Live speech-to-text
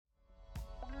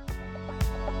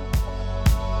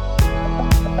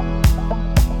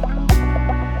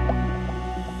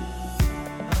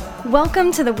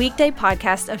Welcome to the Weekday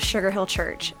podcast of Sugar Hill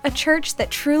Church, a church that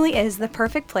truly is the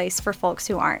perfect place for folks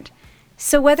who aren't.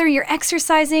 So whether you're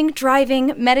exercising,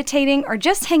 driving, meditating, or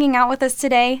just hanging out with us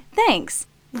today, thanks.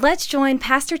 Let's join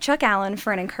Pastor Chuck Allen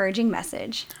for an encouraging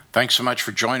message. Thanks so much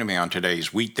for joining me on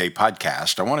today's Weekday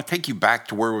podcast. I want to take you back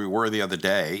to where we were the other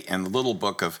day in the little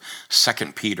book of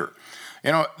 2 Peter.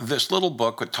 You know, this little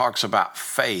book that talks about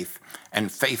faith and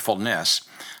faithfulness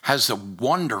has a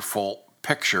wonderful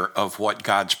picture of what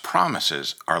God's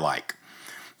promises are like.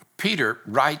 Peter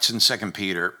writes in 2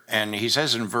 Peter, and he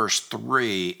says in verse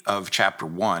 3 of chapter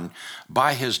 1,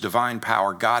 by his divine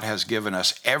power, God has given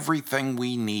us everything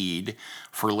we need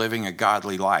for living a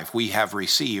godly life. We have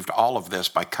received all of this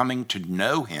by coming to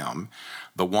know him,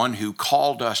 the one who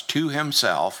called us to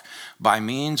himself by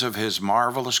means of his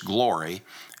marvelous glory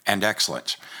and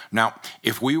excellence. Now,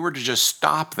 if we were to just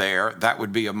stop there, that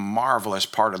would be a marvelous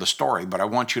part of the story, but I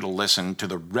want you to listen to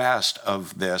the rest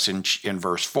of this in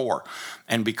verse 4.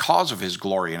 And because of his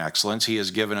glory and excellence, he has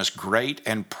given us great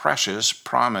and precious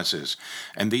promises.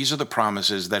 And these are the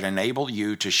promises that enable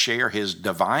you to share his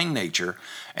divine nature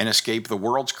and escape the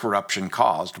world's corruption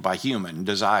caused by human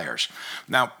desires.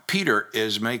 Now, Peter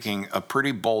is making a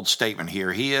pretty bold statement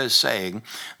here. He is saying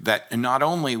that not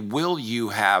only will you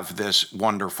have this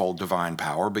wonderful divine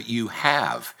power, but you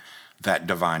have that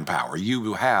divine power.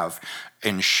 You have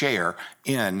and share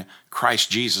in Christ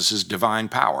Jesus' divine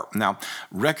power. Now,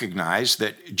 recognize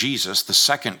that Jesus, the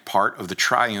second part of the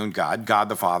triune God, God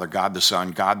the Father, God the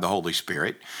Son, God the Holy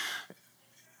Spirit,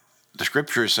 the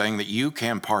scripture is saying that you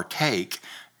can partake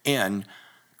in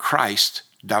Christ's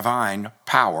divine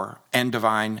power and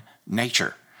divine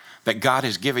nature, that God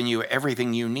has given you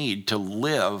everything you need to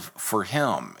live for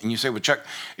him. And you say, well, Chuck,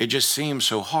 it just seems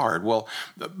so hard. Well,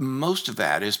 most of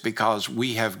that is because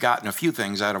we have gotten a few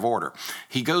things out of order.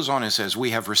 He goes on and says,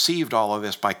 we have received all of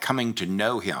this by coming to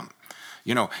know him.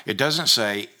 You know, it doesn't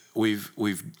say we've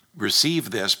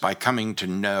received this by coming to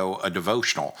know a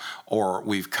devotional, or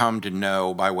we've come to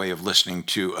know by way of listening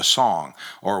to a song,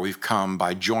 or we've come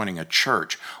by joining a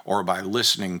church, or by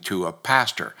listening to a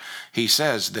pastor. He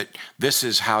says that this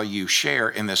is how you share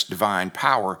in this divine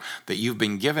power, that you've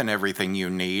been given everything you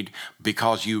need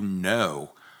because you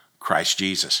know Christ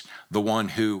Jesus, the one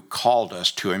who called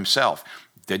us to himself.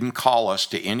 Didn't call us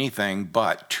to anything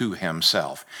but to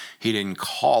himself. He didn't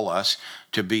call us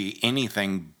to be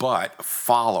anything but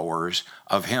followers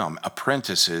of him,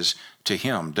 apprentices to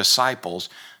him, disciples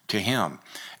to him.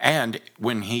 And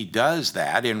when he does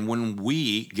that, and when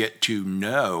we get to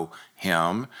know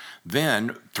him,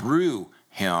 then through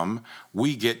him,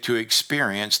 we get to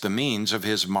experience the means of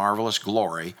his marvelous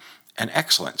glory and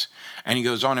excellence. And he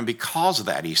goes on, and because of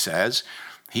that, he says,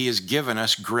 he has given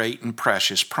us great and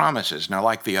precious promises. Now,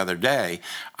 like the other day,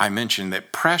 I mentioned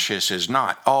that precious is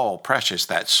not, oh, precious,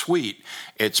 that's sweet.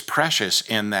 It's precious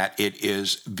in that it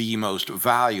is the most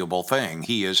valuable thing.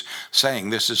 He is saying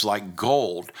this is like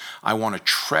gold. I want to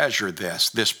treasure this.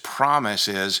 This promise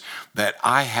is that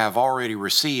I have already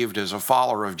received as a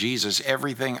follower of Jesus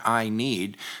everything I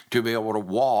need to be able to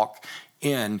walk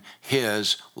in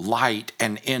his light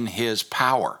and in his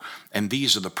power. And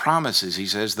these are the promises, he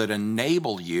says, that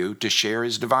enable you to share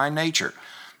his divine nature.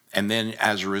 And then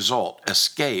as a result,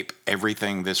 escape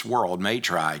everything this world may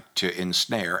try to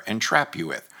ensnare and trap you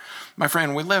with. My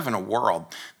friend, we live in a world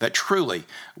that truly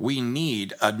we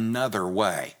need another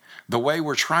way. The way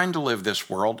we're trying to live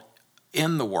this world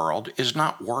in the world is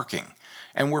not working.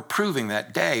 And we're proving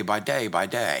that day by day by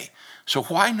day. So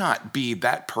why not be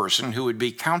that person who would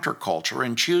be counterculture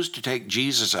and choose to take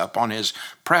Jesus up on his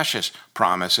precious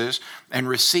promises and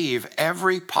receive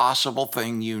every possible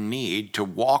thing you need to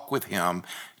walk with him,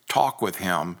 talk with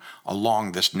him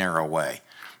along this narrow way?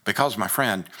 Because, my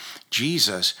friend,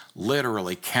 Jesus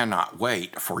literally cannot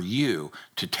wait for you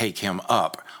to take him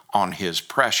up on his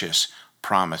precious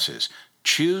promises.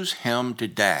 Choose him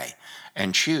today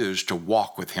and choose to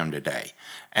walk with him today,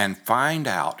 and find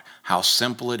out how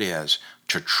simple it is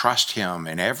to trust him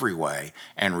in every way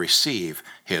and receive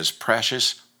his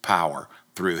precious power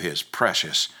through his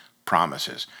precious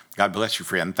promises. God bless you,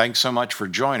 friend. Thanks so much for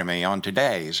joining me on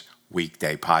today's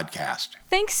Weekday podcast.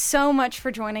 Thanks so much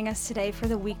for joining us today for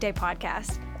the Weekday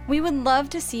podcast. We would love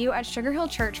to see you at Sugar Hill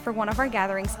Church for one of our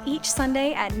gatherings each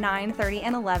Sunday at 9:30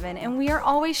 and 11, and we are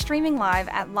always streaming live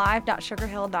at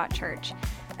live.sugarhill.church.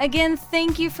 Again,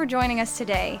 thank you for joining us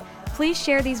today. Please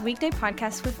share these Weekday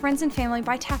podcasts with friends and family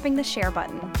by tapping the share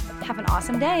button. Have an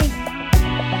awesome day.